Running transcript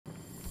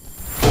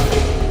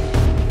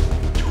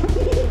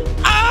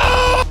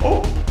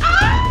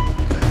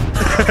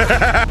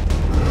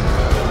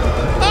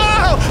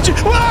Oh!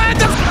 What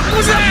the f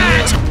was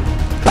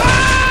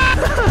that?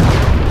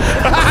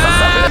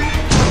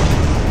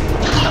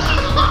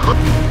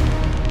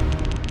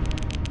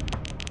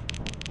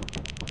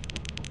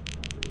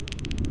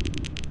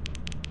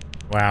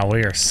 Wow,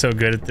 we are so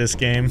good at this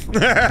game.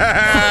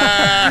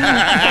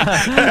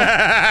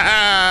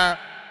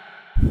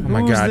 Oh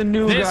my Who's God. the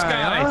new This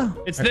guy? guy.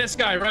 It's this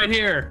guy right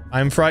here.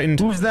 I'm frightened.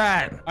 Who's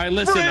that? All right,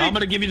 listen, I'm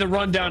gonna give you the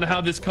rundown of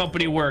how this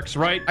company works,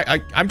 right?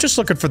 I'm just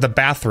looking for the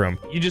bathroom.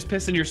 You just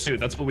piss in your suit.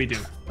 That's what we do.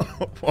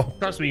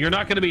 Trust me, you're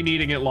not gonna be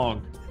needing it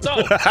long. So,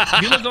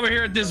 if you look over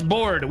here at this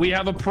board, we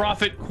have a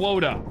profit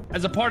quota.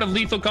 As a part of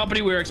Lethal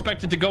Company, we're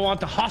expected to go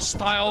onto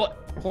hostile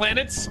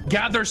planets,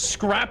 gather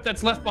scrap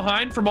that's left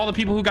behind from all the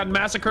people who got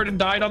massacred and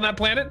died on that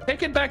planet,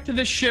 take it back to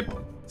this ship,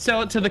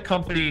 sell it to the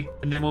company,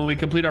 and then when we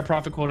complete our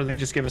profit quota, they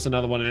just give us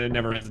another one, and it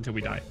never ends until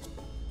we die.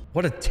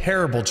 What a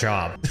terrible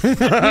job. We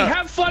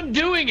have fun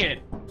doing it.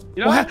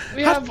 You know, Well,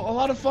 we have a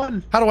lot of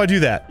fun. How do I do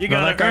that? You No,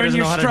 gotta that guy earn doesn't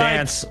your know how to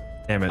stripes. dance.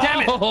 Damn it.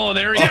 Damn it. Oh,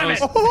 there he goes.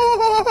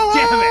 Oh,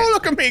 Damn it.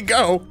 look at me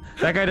go.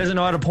 That guy doesn't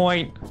know how to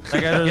point.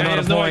 That guy doesn't Yeah, know he how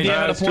has to no point. idea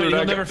how to point.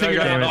 You'll never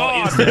figure it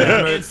out.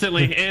 Oh,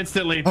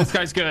 instantly. This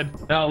guy's good.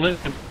 Now,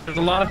 listen, there's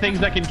a lot of things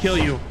that can kill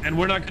you, and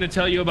we're not going to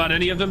tell you about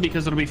any of them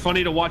because it'll be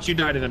funny to watch you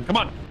die to them. Come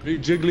on.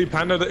 Big Jiggly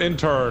Panda the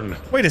intern.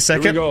 Wait a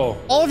second. Here we go.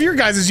 All of your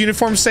guys'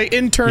 uniforms say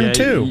intern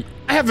too.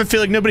 I have a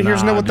feeling nobody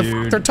here's know what the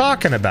f they're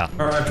talking about.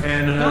 Alright,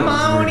 Panda. Come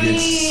on, We're getting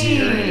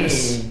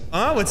serious.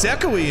 Oh, it's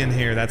echoey in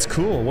here. That's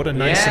cool. What a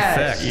nice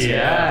effect.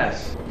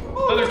 Yes.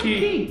 Another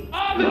key.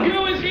 Oh, the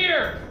goo is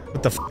here.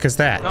 What the f is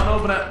that? Don't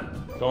open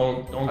it.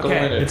 Don't go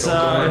Okay, in it. It's Don't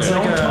go in it's it.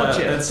 like Don't touch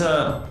it.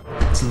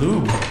 It's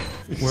lube.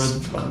 Where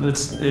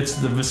it's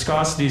the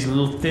viscosity's a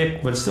little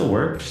thick, but it still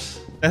works.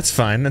 That's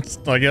fine. That's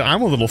like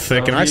I'm a little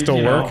thick and I still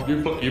you know.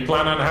 work. You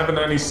plan on having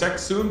any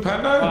sex soon,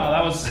 Panda? Oh,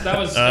 that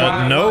was.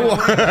 No,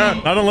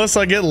 not unless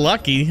I get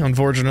lucky,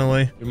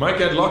 unfortunately. You might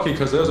get lucky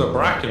because there's a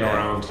bracken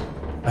around.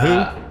 Who?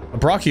 A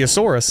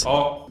Brachiosaurus.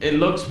 Oh, It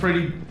looks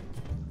pretty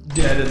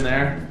dead in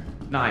there.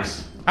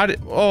 Nice. How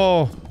did?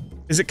 Oh,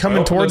 is it coming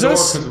open towards the door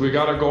us? 'cause we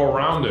gotta go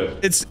around it.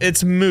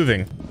 It's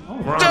moving.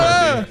 Around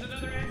Ah! it, dude.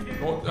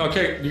 Oh,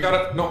 okay, you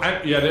gotta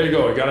yeah, there you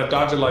go. You gotta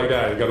dodge it like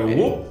that. You gotta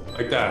whoop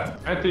like that.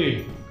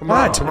 Anthony, come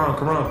What? on,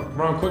 come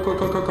on, quick.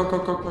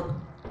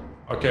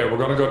 Okay, we're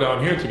gonna go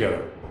down here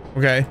together.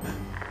 Okay.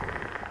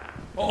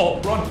 Oh,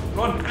 run,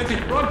 Anthony,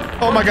 run!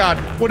 Oh my God,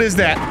 what is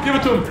that? Give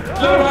it to him.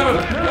 Let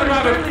him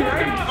have it.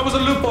 That was a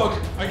loot bug.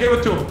 I gave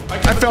it to him.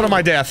 I fell to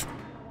my death.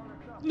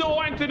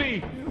 No,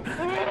 Anthony.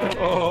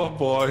 Oh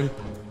boy,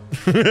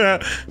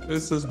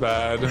 this is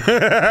bad.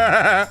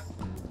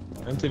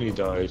 Anthony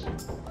died.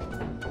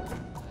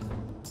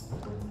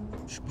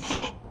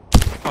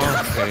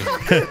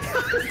 Okay.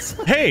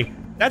 Hey,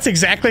 that's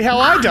exactly how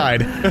I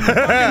died.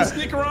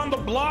 Sneak around the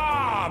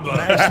blob.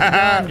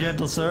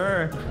 Gentle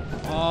sir.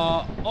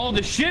 Oh,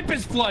 the ship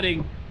is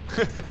flooding.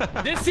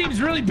 This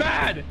seems really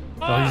bad.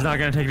 Oh, he's not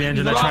gonna take the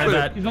engine. I tried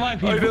that. He's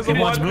alive. Oh, he doesn't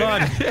He wants want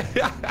blood.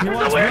 He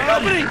wants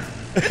blood.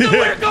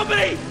 Nowhere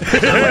company.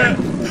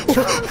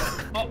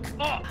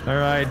 All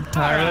right,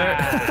 Tyler.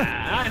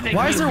 I think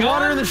Why is he's there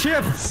water gone. in the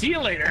ship? See you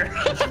later.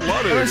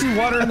 Why do I see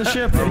water in the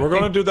ship? We're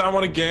gonna do that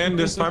one again.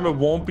 This time it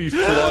won't be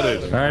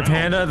flooded. All right,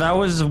 Panda, that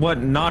was what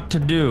not to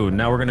do.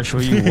 Now we're gonna show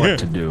you what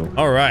to do.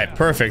 All right,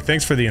 perfect.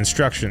 Thanks for the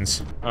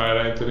instructions. All right,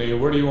 Anthony,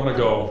 where do you want to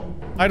go?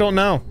 I don't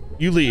know.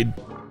 You lead.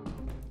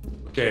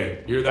 Okay,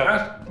 hear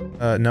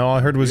that? No,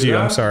 I heard it was you.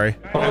 I'm sorry.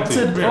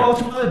 Anthony, come Oh, here.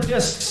 it's one of the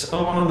discs.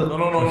 Oh, one of the.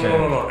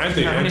 No.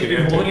 Anthony,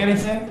 Holding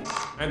anything?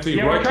 Anthony,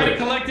 Yeah, we're right trying to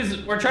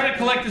click.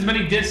 collect as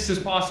many discs as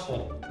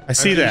possible. I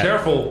see Anthony, that.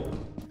 Careful.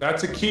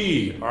 That's a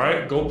key. All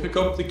right, go pick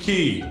up the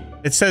key.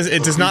 It says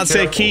it does be not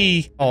say careful.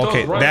 key. Oh, It okay,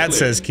 does, right that click.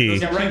 says key.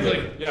 Yeah, right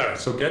click. Yeah,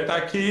 so get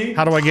that key.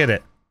 How do I get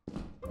it?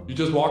 You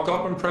just walk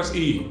up and press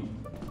E.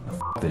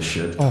 This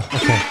shit. Oh,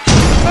 okay.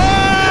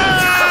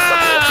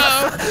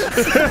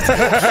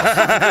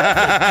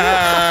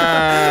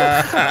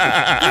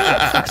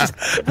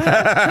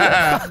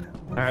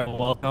 All right,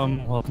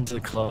 welcome to the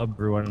club.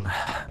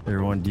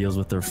 Everyone deals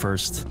with their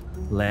first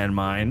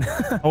landmine.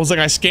 I was like,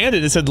 I scanned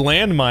it. It said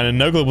landmine, and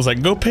Nuglet was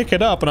like, "Go pick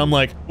it up," and I'm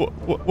like,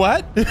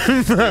 "What?"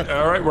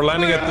 All right, we're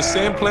landing at the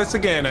same place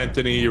again,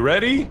 Anthony. You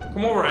ready?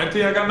 Come over,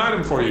 Anthony. I got an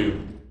item for you.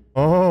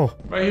 Oh.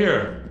 Right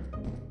here.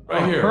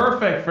 Right here.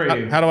 Perfect for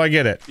you. How do I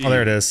get it? Oh,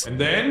 there it is. And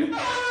then.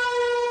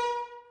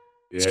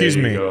 Excuse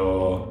There me. you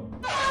go.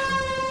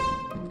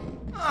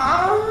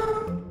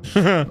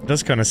 It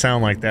does kind of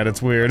sound like that.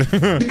 It's weird.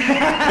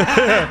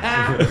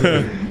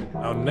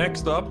 Now,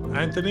 next up,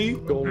 Anthony,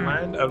 go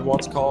land at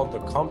what's called the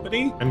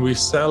company, and we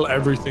sell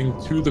everything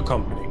to the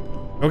company.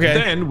 Okay.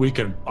 Then we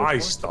can buy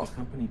stuff.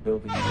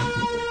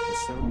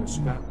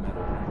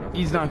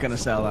 He's not gonna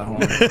sell that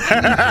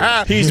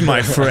one. He's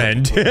my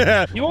friend.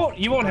 You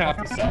won't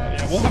have to sell it.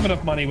 Yeah, we'll have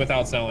enough money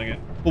without selling it.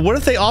 Well, what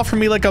if they offer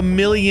me like $1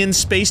 million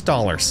space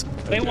dollars?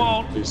 They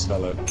won't. Please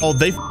sell it. Oh,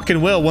 they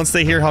fucking will once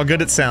they hear how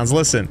good it sounds.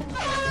 Listen.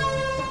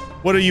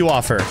 What do you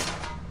offer?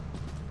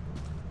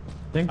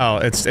 Oh,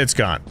 it's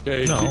gone.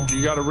 Okay, No.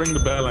 you gotta ring the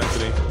bell,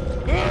 Anthony.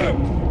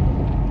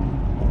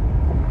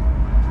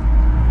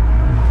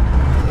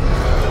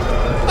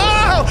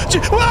 Oh!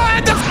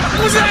 What the f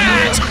was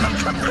that?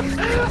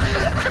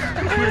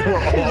 We were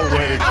all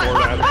waiting for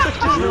that.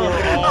 We were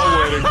all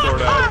waiting for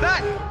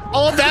that.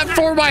 All of that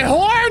for my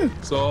horn?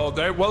 So,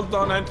 well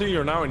done, Anthony.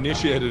 You're now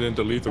initiated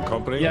into lethal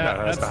company. Yeah,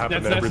 that has to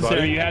happen that's to necessary.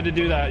 everybody. You had to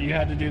do that. You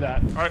had to do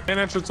that. All right, main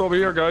entrance over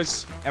here,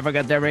 guys. Ever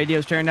got their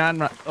radios turned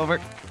on? Over.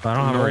 I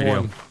don't have a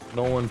radio.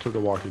 No one took a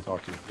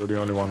walkie-talkie. You're the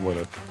only one with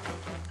it.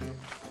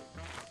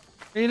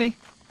 Really?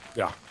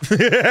 Yeah.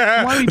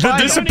 The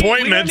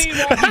disappointment. We don't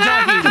need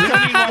walkie-talkies. We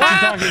don't need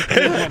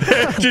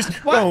walkie-talkies. Just,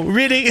 oh,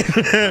 really?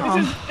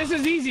 This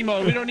is easy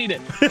mode. We don't need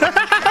it. Look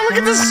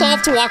at this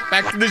soft walk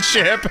back to the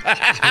ship.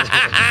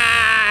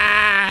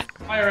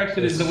 Fire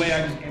exit is the way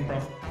I just came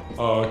from.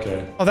 Oh,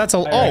 okay. Oh, that's a.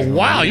 Oh,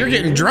 wow, you're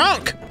getting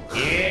drunk.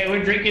 Yeah,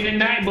 we're drinking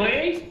tonight,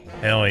 boys.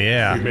 Hell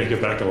yeah. We make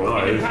it back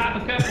alive.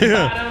 Pop a couple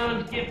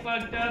bottles, get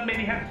fucked up,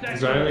 maybe have sex.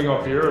 Is there anything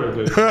up here? Or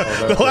did,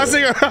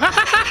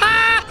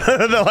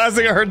 The last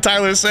thing I heard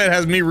Tyler say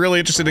has me really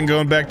interested in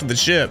going back to the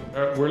ship.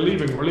 we're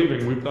leaving. We're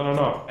leaving. We've done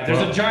enough. There's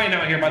a giant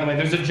out here, by the way.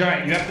 There's a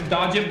giant. You have to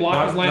dodge it,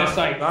 block his line of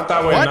sight. Not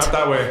that way. What? Not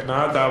that way.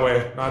 Not that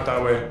way. Not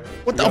that way.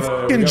 What the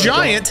fucking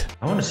giant?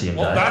 I want to see him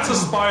Well, die. that's a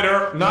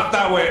spider. Not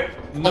that way.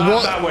 Not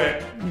what? that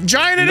way.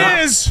 Giant it Not-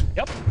 is!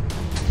 Yep.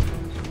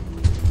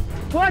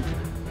 What?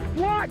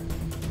 What?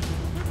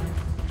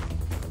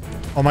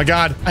 Oh my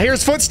god, I hear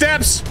his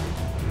footsteps!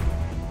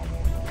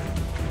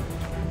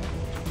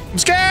 I'm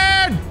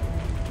scared!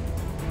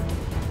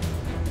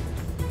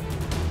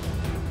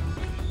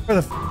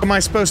 Where the f am I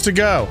supposed to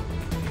go?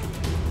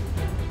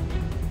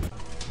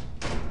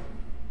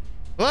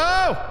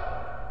 Hello?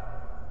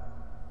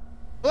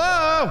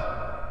 Hello?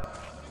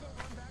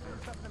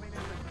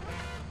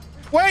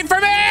 Wait for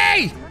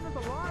me!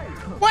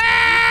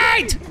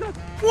 Wait!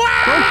 Wait!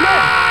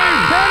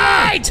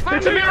 It's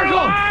a miracle!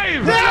 Oh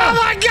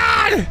my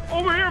god!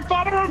 Over here,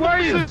 follow our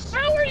voices.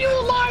 How are you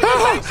alive?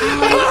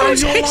 Oh,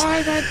 Jesus.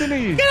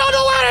 Anthony. Get on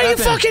the ladder, you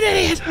fucking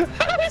idiot!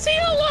 How is he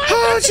alive?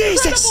 Oh, That's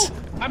Jesus!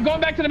 incredible. I'm going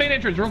back to the main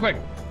entrance real quick. I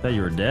thought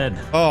you were dead.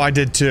 Oh, I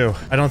did too.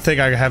 I don't think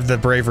I have the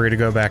bravery to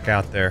go back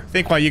out there. I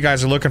think while you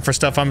guys are looking for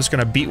stuff, I'm just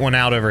gonna beat one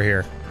out over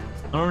here.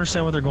 I don't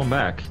understand why they're going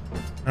back.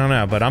 I don't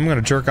know, but I'm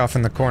gonna jerk off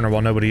in the corner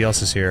while nobody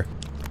else is here.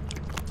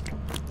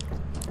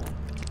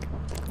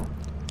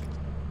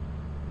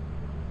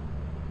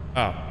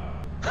 Oh.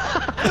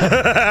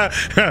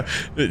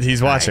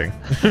 He's watching.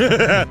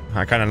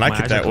 I kind of like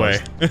it that way.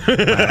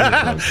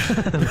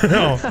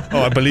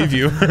 Oh, I believe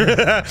you. What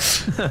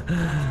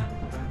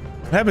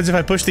happens if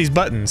I push these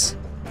buttons?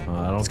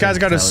 This guy's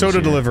got a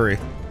soda delivery.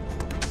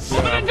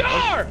 Open the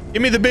door!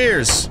 Give me the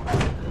beers.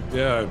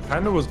 Yeah,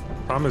 Panda was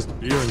promised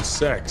beer and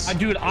sex.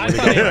 Dude, I When he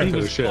thought got back he to the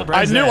was ship.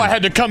 I knew I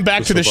had to come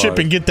back to the ship survive.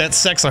 and get that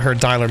sex I heard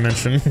Tyler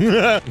mention.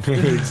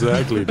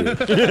 Exactly, dude. I was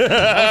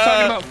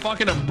talking about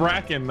fucking a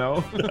bracken,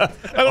 though. I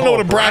don't know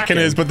what a bracken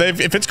is, but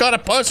if it's got a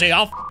pussy,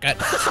 I'll f it.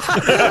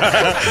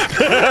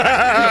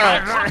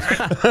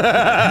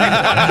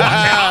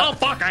 I'll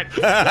fuck it.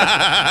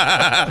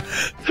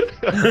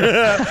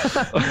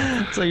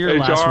 So your HR,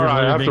 last word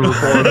I have to being-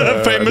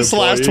 report. Famous an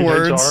last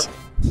employee, words. HR.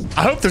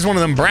 I hope there's one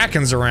of them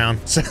brackens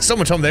around.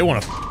 Someone told me they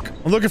want to f.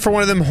 I'm looking for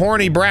one of them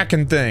horny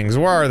bracken things.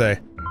 Where are they?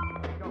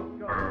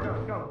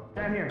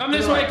 Come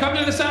this way. Come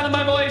to the sound of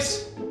my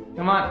voice.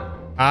 Come on.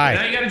 Now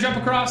Aye. you gotta jump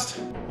across.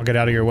 I'll get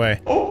out of your way.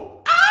 Oh.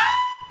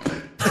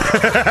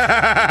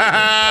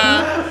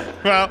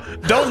 Well,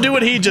 don't do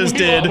what he just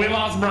did. We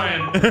lost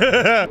Brian.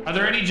 Are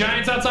there any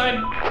giants outside?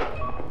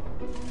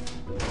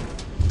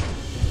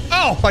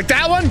 Oh, like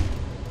that one?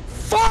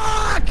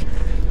 Fuck!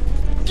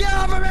 Get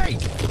off of me!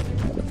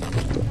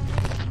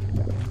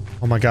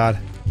 Oh my god.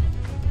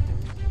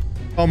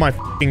 Oh my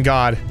fucking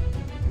god.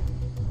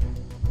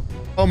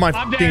 Oh my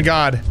I'm fucking dead.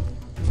 god.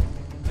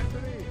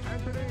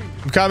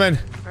 I'm coming.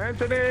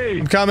 Anthony,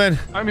 I'm coming.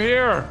 I'm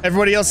here.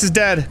 Everybody else is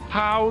dead.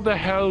 How the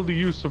hell do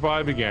you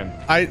survive again?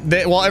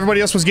 While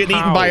everybody else was getting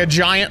eaten How? by a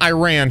giant, I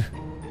ran.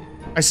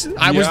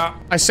 Yeah.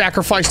 I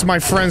sacrificed my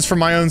friends for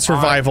my own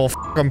survival. F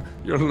them.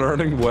 You're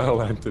learning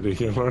well, Anthony.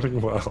 You're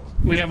learning well.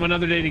 We have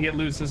another day to get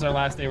loot. This is our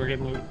last day. We're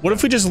getting loot. What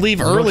if we just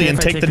leave early okay and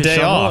if I take take the the day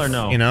shovel off? or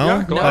no? You know,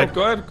 Yeah, go like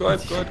ahead, go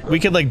ahead. we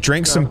could like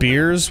drink some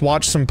beers,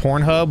 watch some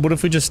Pornhub. What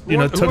if we just Who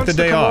took the wants to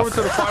day come off? over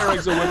to the fire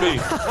exit with me?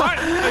 What?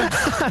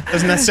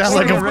 Doesn't that sound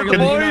like a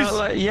Regular,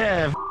 fucking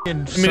yeah,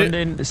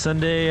 Sunday,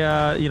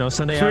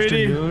 Sunday Sweetie.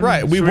 afternoon.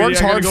 right? We worked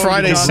hard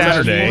Friday,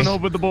 Saturday.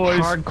 with the boys.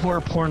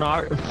 Hardcore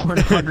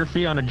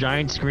pornography on a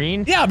giant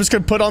screen. Yeah, I'm just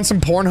gonna put on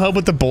some Pornhub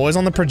with the boys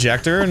on the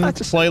projector and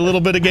play a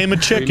little bit of game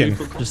of chicken.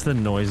 Just the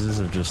noises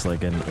of just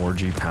like an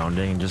orgy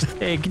pounding. Just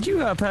hey, could you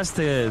pass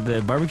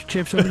the barbecue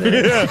chips over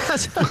there?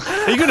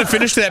 Are you gonna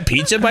finish that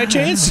pizza by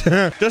chance?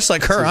 Just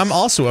like her, I'm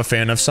also a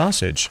fan of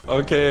sausage.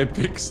 Okay,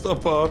 pick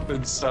stuff up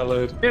and sell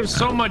it. We have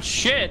so much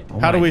shit.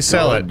 How do we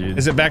sell God, it? dude.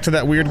 Is it back to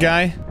that weird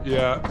guy?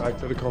 Yeah, back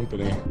to the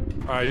company.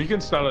 Alright, you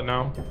can sell it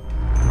now.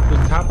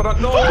 Just tap it up.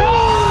 No!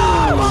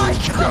 Oh my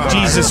God.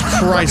 Jesus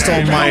Christ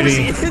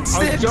almighty. I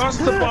was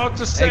just about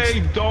to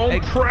say,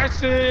 don't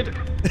press it.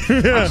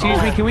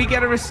 Excuse me, can we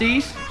get a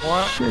receipt?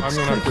 What? I'm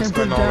gonna have to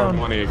spend all our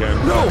money again.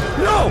 No!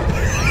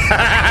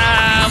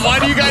 Why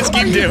do you guys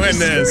keep doing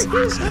this?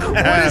 What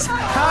is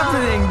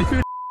happening,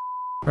 dude?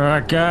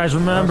 Alright, guys,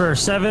 remember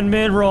 7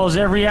 mid-rolls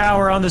every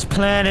hour on this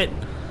planet.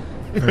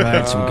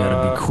 Alright, so we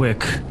gotta be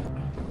quick.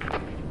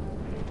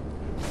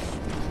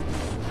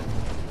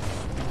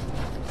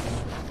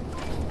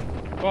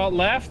 Well,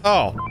 left.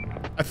 Oh.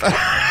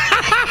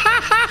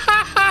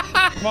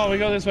 Come on, we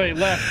go this way.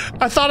 Left.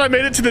 I thought I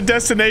made it to the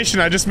destination.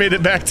 I just made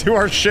it back to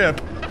our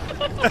ship.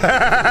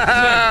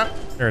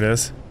 There it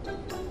is.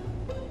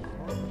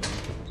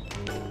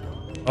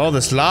 Oh,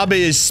 this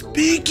lobby is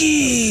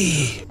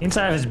spooky.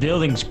 Inside of this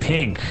building's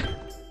pink.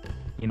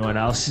 You know what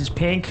else is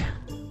pink?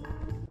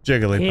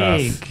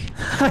 Jigglypuff.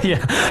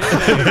 Yeah.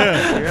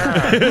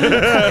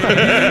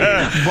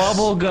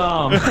 Bubble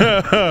gum.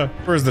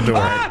 Where's the door?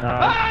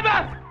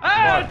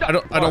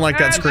 I don't like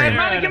that scream.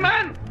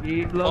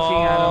 Keep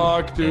looking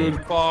at him.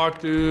 Dude. Fuck,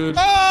 dude.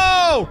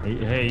 Oh!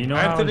 Hey, you know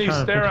Anthony, how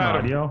I'm stare trying at to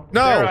him. fix my audio?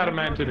 No, Stare at him,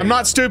 Anthony. I'm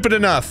not stupid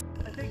enough.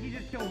 I think he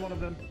just killed one of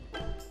them.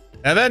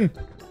 Evan?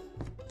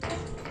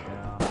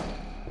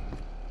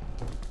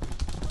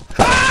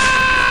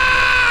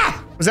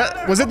 Ah!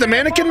 Was it the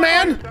mannequin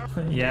man?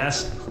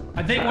 Yes.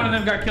 I think one of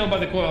them got killed by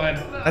the coil head.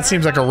 That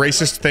seems like a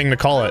racist thing to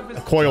call it.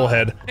 A coil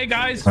head. Hey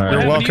guys, All right.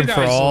 what You're happened to welcome you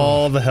for guys?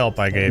 all the help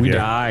I gave We you.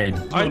 died.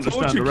 I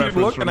told you keep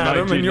looking at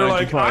him, and you're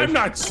like, I'm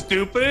not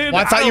stupid.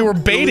 Well, I thought you were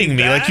don't baiting do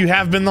me that. like you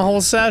have been the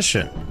whole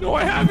session. No,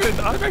 I haven't.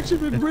 I've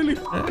actually been really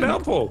fucking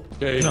helpful.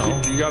 Okay,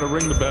 you gotta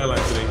ring the bell,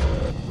 Anthony.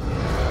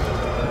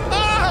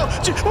 Oh!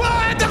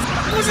 What the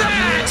f was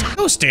that?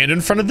 Go stand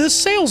in front of this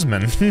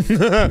salesman.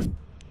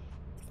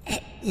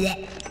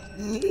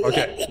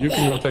 Okay, you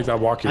can go take that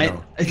walkie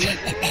now.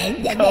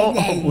 Go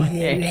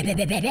away. I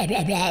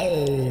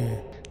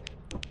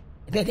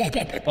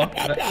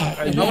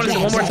want to see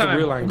one more time.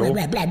 Real angle.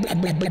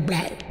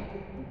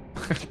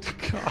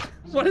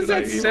 What is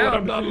that sound?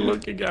 I'm not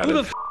looking at Who the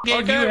it. f gave you a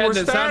Okay, head we're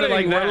that sounded starting.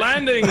 like We're that?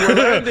 landing. We're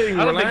landing.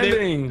 I We're don't think they-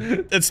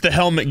 landing. It's the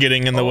helmet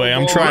getting in the way.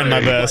 I'm trying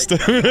my best.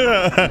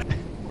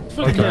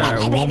 Okay, alright,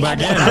 we're going back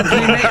in.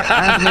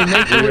 Anthony,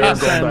 make the real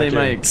sound they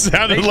make.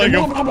 Sounded like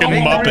a fucking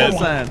Make the real Muppet.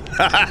 sound.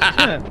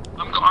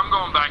 I'm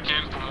going back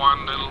in for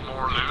one little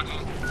more looting.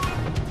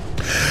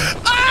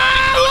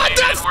 Ah! What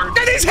the f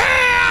are these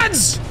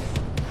hands?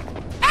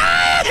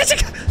 Ah! It's a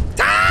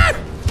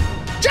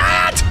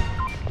giant!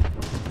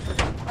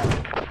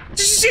 Did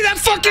you see that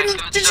fucking?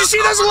 Did you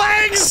see those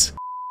legs?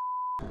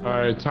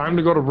 Alright, time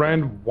to go to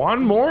Rand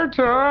one more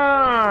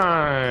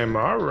time.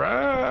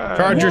 Alright.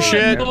 Charge your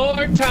shit. One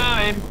more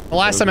time. The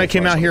last time I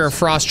came out here, a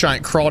frost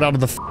giant crawled out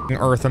of the fucking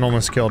earth and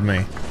almost killed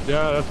me.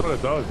 Yeah, that's what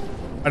it does.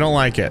 I don't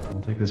like it.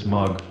 I'll take this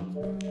mug.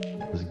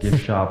 This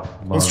gift shop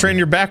mug. Let's train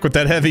your back with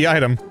that heavy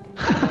item.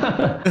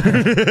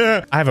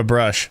 I have a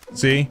brush.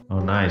 See? Oh,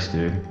 nice,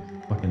 dude.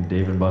 Fucking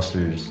Dave and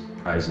Buster's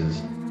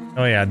prizes.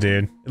 Oh yeah,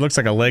 dude. It looks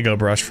like a Lego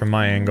brush from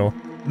my angle.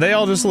 They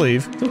all just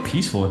leave. It's so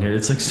peaceful in here.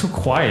 It's like so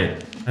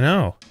quiet. I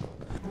know.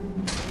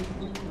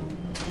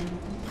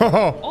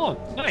 Oh, Oh,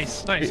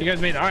 nice, nice. You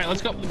guys made it. All right,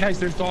 let's go, guys.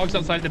 There's dogs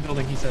outside the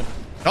building. He said.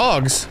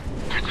 dogs.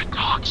 There's a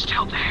dog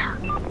still there.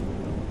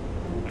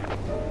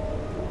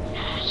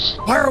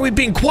 Why are we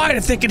being quiet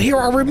if they can hear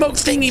our remote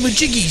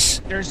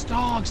thingy-majiggies? There's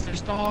dogs.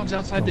 There's dogs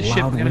outside the A ship.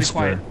 loud We gotta be whisper.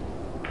 quiet.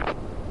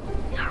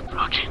 You're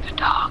approaching the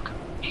dog.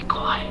 Be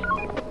quiet.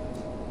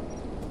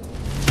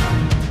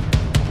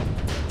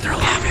 They're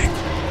leaving.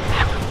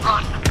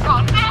 Run,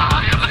 run, run.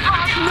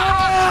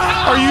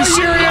 Are you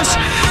serious?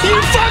 You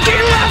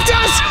fucking left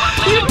us!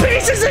 You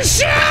pieces of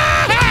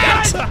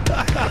shit!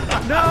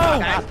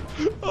 No!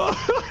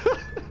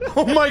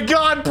 Oh my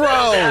god,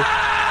 bro!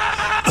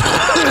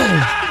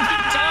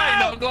 Die,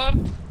 no glove.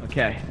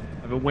 Okay,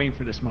 I've been waiting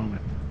for this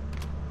moment.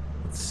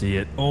 Let's see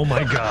it. Oh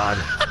my god.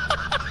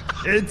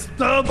 It's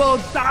double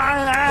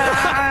time!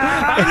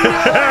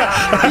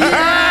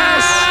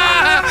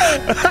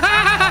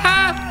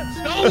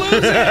 Don't lose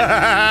it.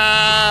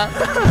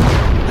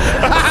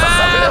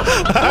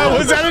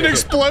 Was that an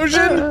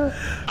explosion?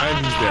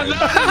 I'm dead.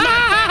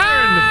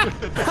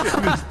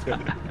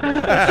 He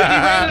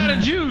ran out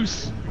of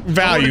juice.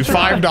 Value,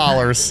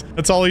 $5.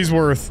 That's all he's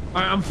worth.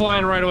 All right, I'm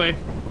flying right away.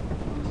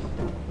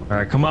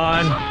 Alright, come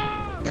on.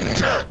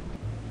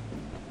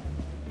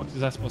 What is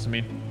that supposed to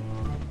mean?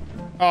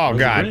 Oh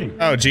god.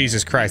 Oh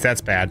Jesus Christ,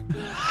 that's bad.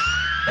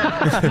 Hey,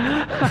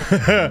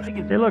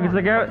 look, it's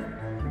the guy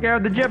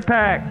with the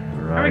jetpack.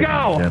 Here we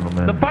go.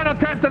 Gentlemen. The final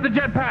test of the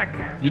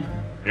jetpack.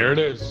 Here it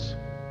is.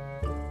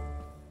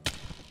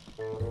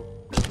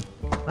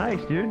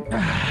 Nice, dude.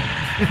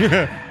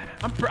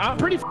 I'm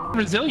pretty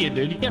resilient,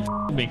 dude. You can't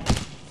with me.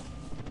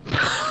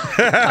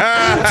 Damn,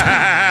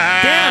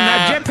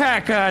 that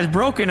jetpack is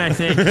broken, I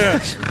think.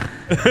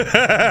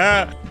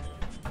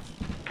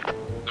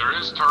 There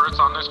is turrets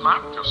on this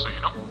map, just so you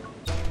know.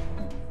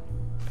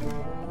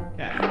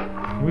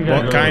 We gotta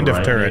What go kind of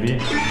right, turret? maybe.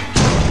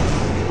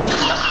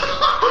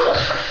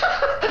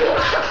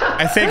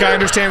 I think I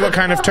understand what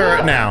kind of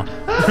turret now.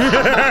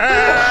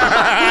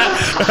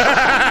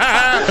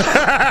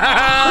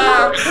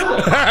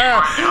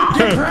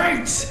 You're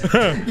pranked!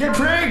 You're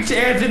pranked,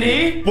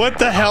 Anthony! What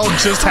the hell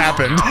just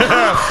happened? Going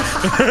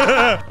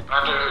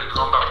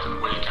back to the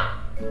way you can.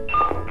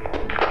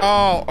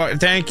 Oh,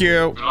 thank you.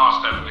 You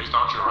lost that. He's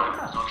down to your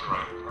right. He's down to your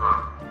right.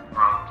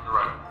 Around. You're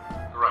right.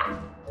 You're right.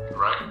 You're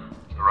right.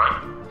 You're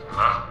right. You're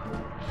left.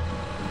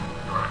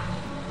 You're right.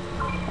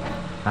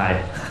 Hi.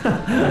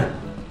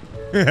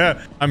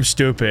 I'm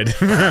stupid. Is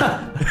Go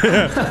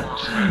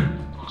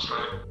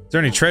straight.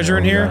 there any treasure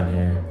in here? Oh, there's a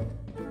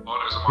Maybe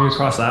monster.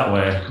 across that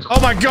way.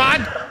 Oh my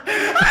god!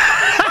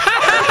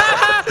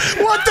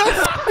 What the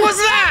f was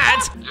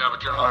that? Yeah,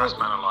 but you're the last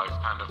man alive.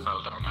 Panda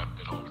fell down that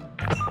pit hole.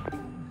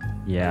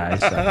 Yeah, I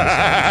saw.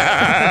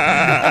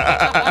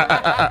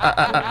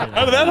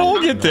 How did that hole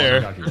get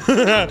there? Maybe this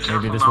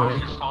Careful now, way.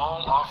 if you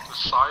fall off the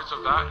sides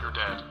of that, you're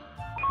dead.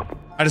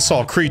 I just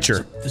saw a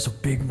creature. There's a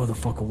big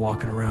motherfucker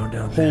walking around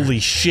down there. Holy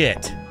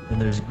shit.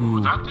 And there's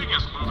goo. That thing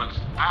is moving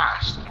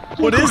fast.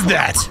 What is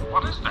that?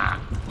 What is that?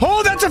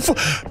 Oh, that's a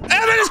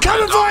Evan is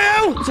coming for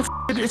you!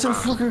 It's a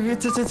fucker.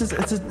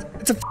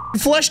 It's a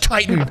flesh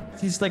titan.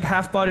 He's like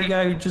half-body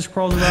guy who just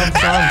crawls around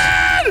songs.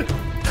 Evan!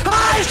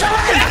 Ah, he's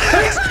coming!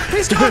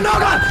 He's coming! No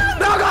gun!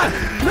 No gun!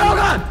 No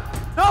gun!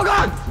 No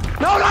gun!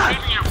 No gun!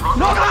 Leaving you, bro.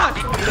 No gun!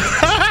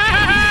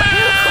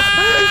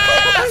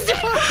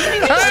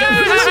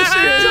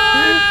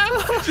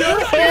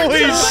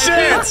 Holy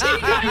shit!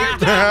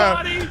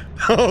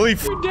 Holy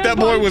f that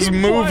boy was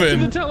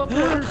moving.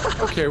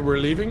 Okay, we're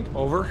leaving.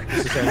 Over.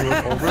 Is this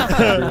anyone over?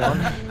 Everyone?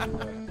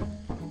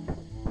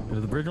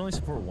 Does the bridge only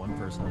support one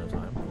person at a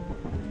time?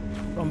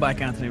 Run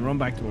back, Anthony. Run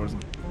back towards him.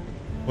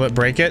 Will it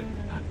break it?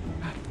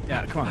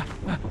 Yeah, come on.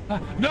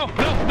 No,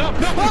 no, no,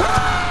 no!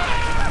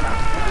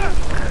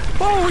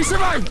 Oh, we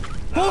survived!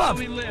 Hold up!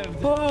 We lived.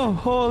 Oh,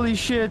 holy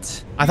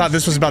shit! I thought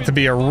this was about to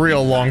be a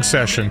real long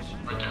session.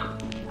 Right there.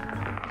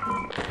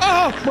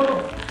 Oh!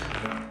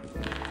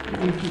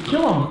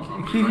 Kill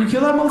him. Can you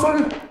kill that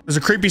motherfucker? There's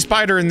a creepy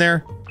spider in there.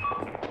 2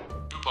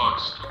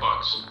 bugs. 2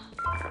 bugs.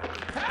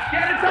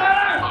 Get it,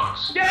 Tyler!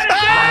 Bugs. Get it,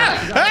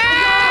 Ah!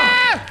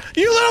 Ah!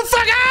 You little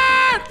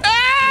fucker!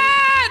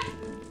 Ah!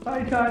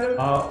 Hi, Tyler.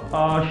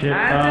 Oh shit.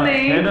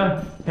 Anthony!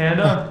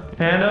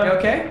 Panda. You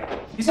okay?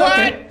 He's What?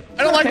 okay.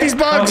 I don't like these Oh,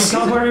 bugs. he's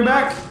teleporting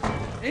back.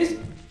 He's...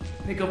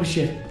 Pick up his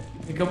shit.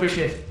 Pick up his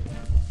shit.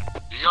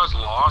 You guys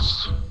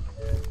lost?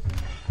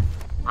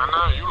 I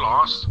know, you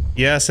lost.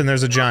 Yes, and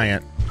there's a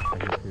giant.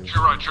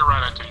 You're right,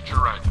 Anthony.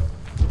 You're right.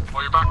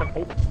 Oh, you're back on.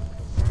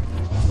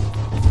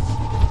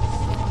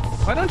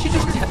 Why don't you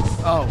just...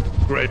 Oh.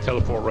 Great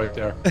teleport right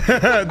there.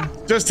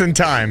 Just in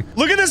time.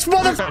 Look at this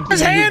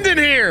motherfucker's hand in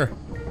here.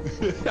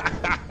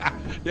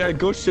 Yeah,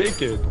 go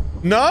shake it.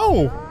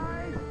 No.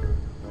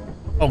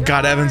 Oh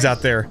god, Evan's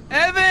out there.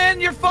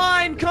 Evan, you're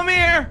fine. Come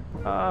here.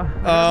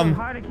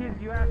 Hide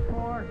kids you asked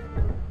for.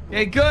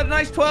 Okay, good.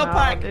 Nice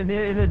 12-pack. In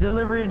the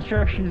delivery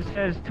instructions, it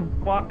says to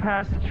walk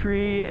past the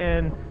tree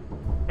and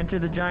enter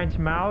the giant's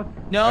mouth.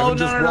 No, Evan,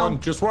 just no. run.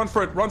 Just run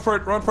for it. Run for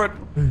it. Run for it.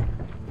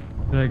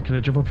 Can I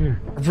jump up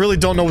here? I really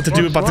don't know what to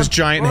do about this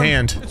giant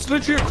hand. It's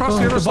literally across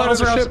the other side of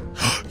the ship.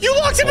 You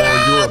locked him Oh,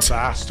 you're a out!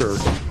 bastard.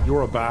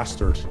 You're a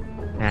bastard.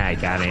 I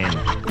got in.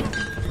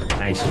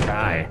 Nice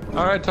try.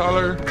 All right,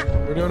 Tyler.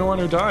 You're the only one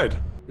who died.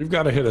 We've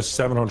got to hit a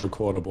 700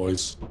 quota,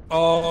 boys.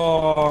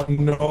 Oh,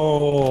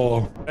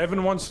 no.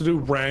 Evan wants to do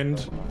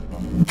Rend,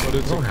 but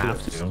it's Don't have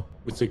eclipsed. to.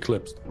 It's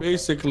eclipsed.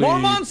 Basically... More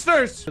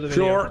monsters.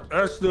 Sure,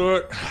 let's do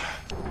it.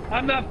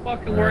 I'm not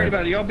fucking worried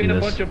about it. Y'all being a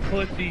bunch of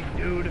pussies,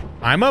 dude.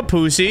 I'm a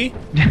pussy.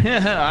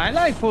 I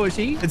like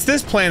pussy. It's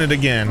this planet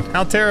again.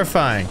 How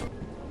terrifying.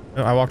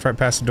 Oh, I walked right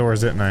past the doors,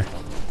 didn't I?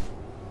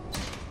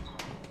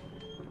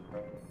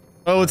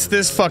 Oh, it's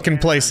this fucking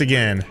place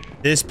again.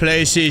 This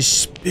place is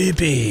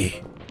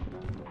spooky.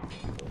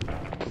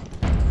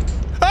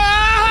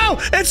 Oh!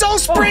 It's all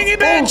springy,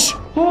 bitch!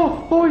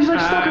 Oh, he's like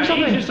stuck or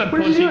something. He's just a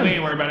What is he pussy. We doing?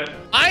 ain't worried about it.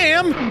 I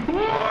am.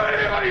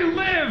 I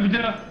lived.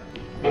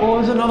 Oh,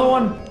 there's another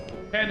one.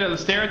 Panda,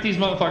 stare at these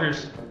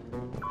motherfuckers.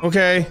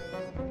 Okay.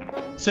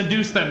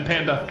 Seduce them,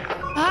 Panda.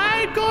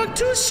 I'm going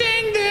to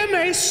sing them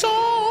a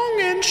song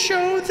and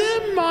show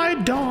them my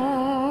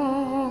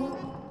dong.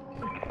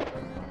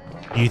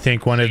 You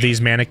think one of these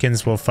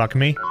mannequins will fuck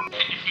me? If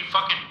you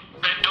fucking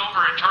bend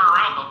over and turn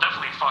around, they'll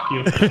definitely fuck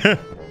you.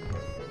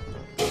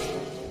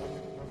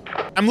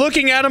 I'm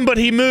looking at him, but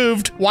he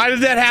moved. Why did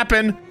that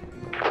happen?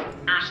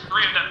 There's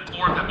 3 of them,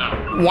 4 of them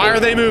now. Why are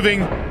they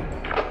moving?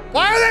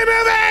 Why are they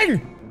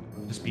moving?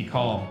 Just be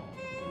calm.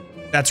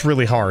 That's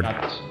really hard.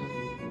 Uncle,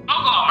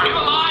 are you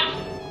alive?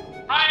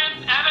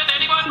 Ryan, Evan,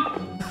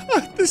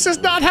 anyone? This is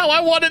not how I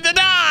wanted to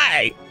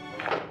die.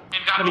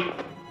 They've gotta be.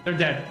 They're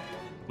dead.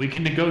 We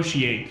can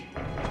negotiate.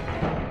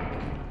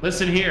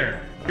 Listen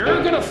here.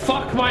 You're gonna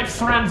fuck my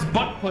friend's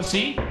butt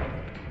pussy,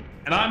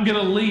 and I'm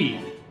gonna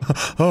leave.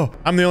 Oh,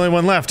 I'm the only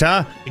one left,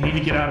 huh? We need to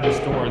get out of this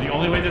door. The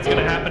only way that's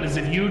gonna happen is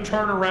if you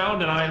turn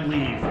around and I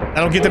leave.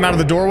 That'll get them out of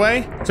the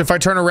doorway? So if I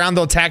turn around,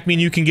 they'll attack me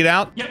and you can get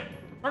out? Yep.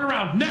 Turn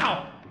around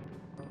now.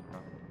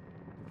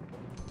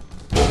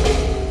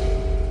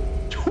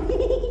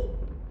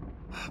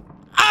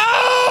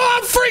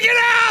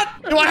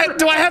 Do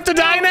I have to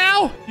die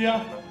now?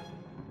 Yeah.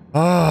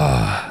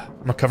 I'm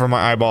gonna cover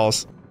my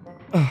eyeballs.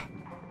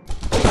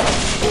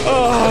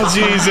 Oh,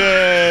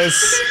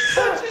 Jesus.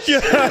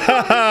 God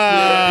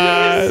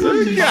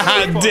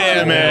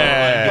damn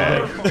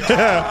it.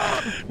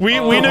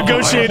 We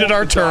negotiated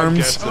our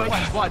terms.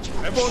 Watch.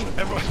 Everyone.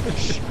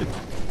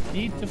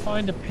 Need to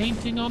find a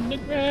painting on the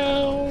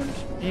ground.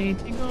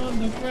 Painting on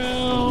the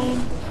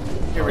ground.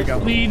 Here we go.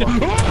 Lead.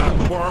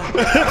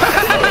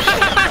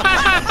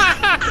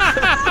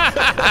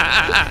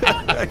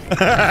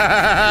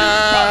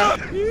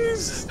 You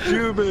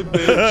stupid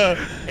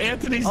bitch.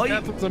 Anthony's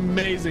death was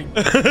amazing.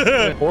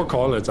 4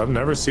 college. I've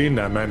never seen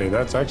that many.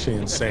 That's actually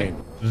insane.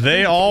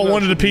 They all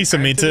wanted a piece of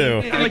me,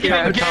 too. Like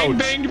getting gang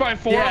banged by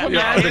 4 of them.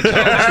 Yeah, me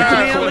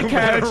on the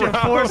couch and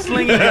 4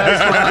 slinging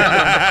guys.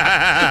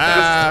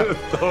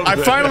 I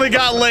finally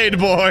got laid,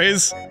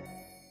 boys.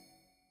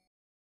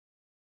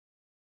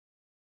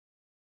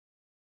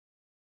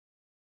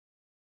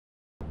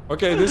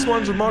 Okay, this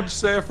one's much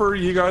safer.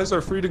 You guys are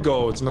free to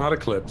go. It's not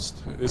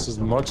eclipsed. This is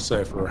much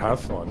safer.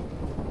 Have fun.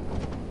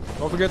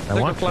 Don't forget to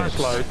take a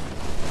flashlight.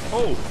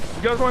 Oh,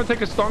 you guys want to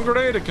take a stun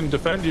grenade? It can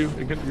defend you.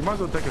 You might as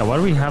well take a... Why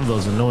do we have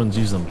those and no one's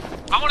used them?